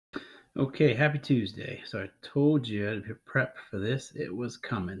Okay, happy Tuesday. So I told you to prep for this. It was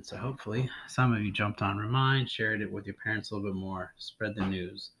coming. So hopefully some of you jumped on Remind, shared it with your parents a little bit more, spread the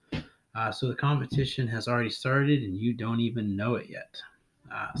news. So the competition has already started and you don't even know it yet.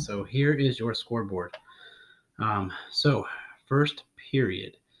 So here is your scoreboard. So first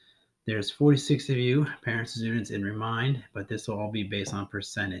period. There's 46 of you, parents and students in Remind, but this will all be based on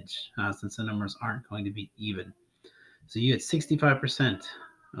percentage since the numbers aren't going to be even. So you had 65%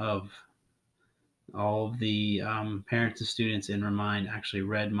 of all of the parents and students in Remind actually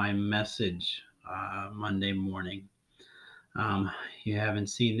read my message Monday morning. You haven't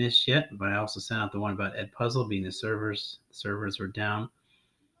seen this yet, but I also sent out the one about Edpuzzle being the servers. The servers were down.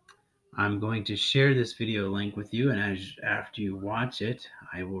 I'm going to share this video link with you, and after you watch it,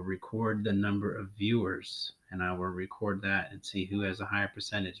 I will record the number of viewers, and I will record that and see who has a higher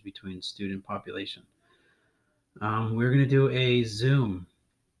percentage between student population. We're going to do a Zoom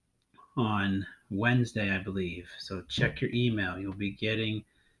on Wednesday, I believe. So check your email. You'll be getting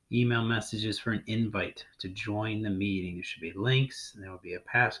email messages for an invite to join the meeting. There should be links, and there will be a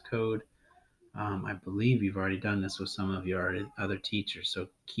passcode. I believe you've already done this with some of your other teachers, so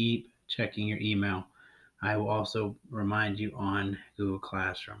keep checking your email. I will also remind you on Google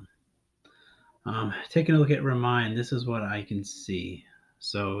Classroom. Taking a look at Remind, this is what I can see.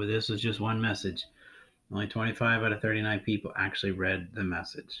 So this is just one message. Only 25 out of 39 people actually read the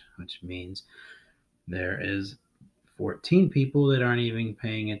message, which means there is 14 people that aren't even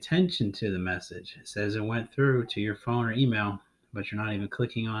paying attention to the message. It says it went through to your phone or email, but you're not even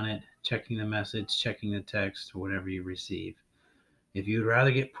clicking on it, checking the message, checking the text, whatever you receive. If you'd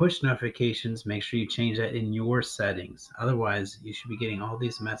rather get push notifications, make sure you change that in your settings. Otherwise, you should be getting all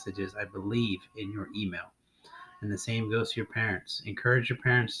these messages, I believe, in your email. And the same goes to your parents. Encourage your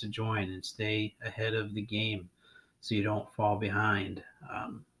parents to join and stay ahead of the game so you don't fall behind.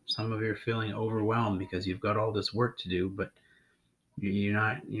 Some of you are feeling overwhelmed because you've got all this work to do, but you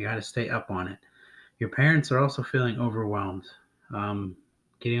got to stay up on it. Your parents are also feeling overwhelmed.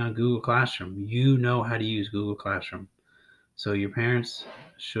 Getting on Google Classroom, you know how to use Google Classroom. So your parents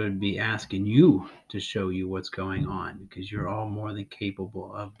should be asking you to show you what's going on because you're all more than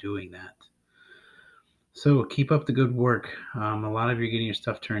capable of doing that. So keep up the good work. A lot of you are getting your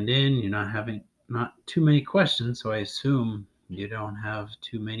stuff turned in. You're not having not too many questions, so I assume you don't have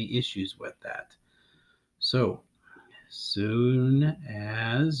too many issues with that. So soon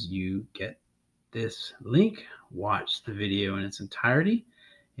as you get this link, watch the video in its entirety,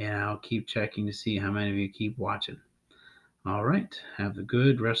 and I'll keep checking to see how many of you keep watching. All right, have a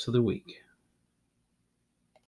good rest of the week.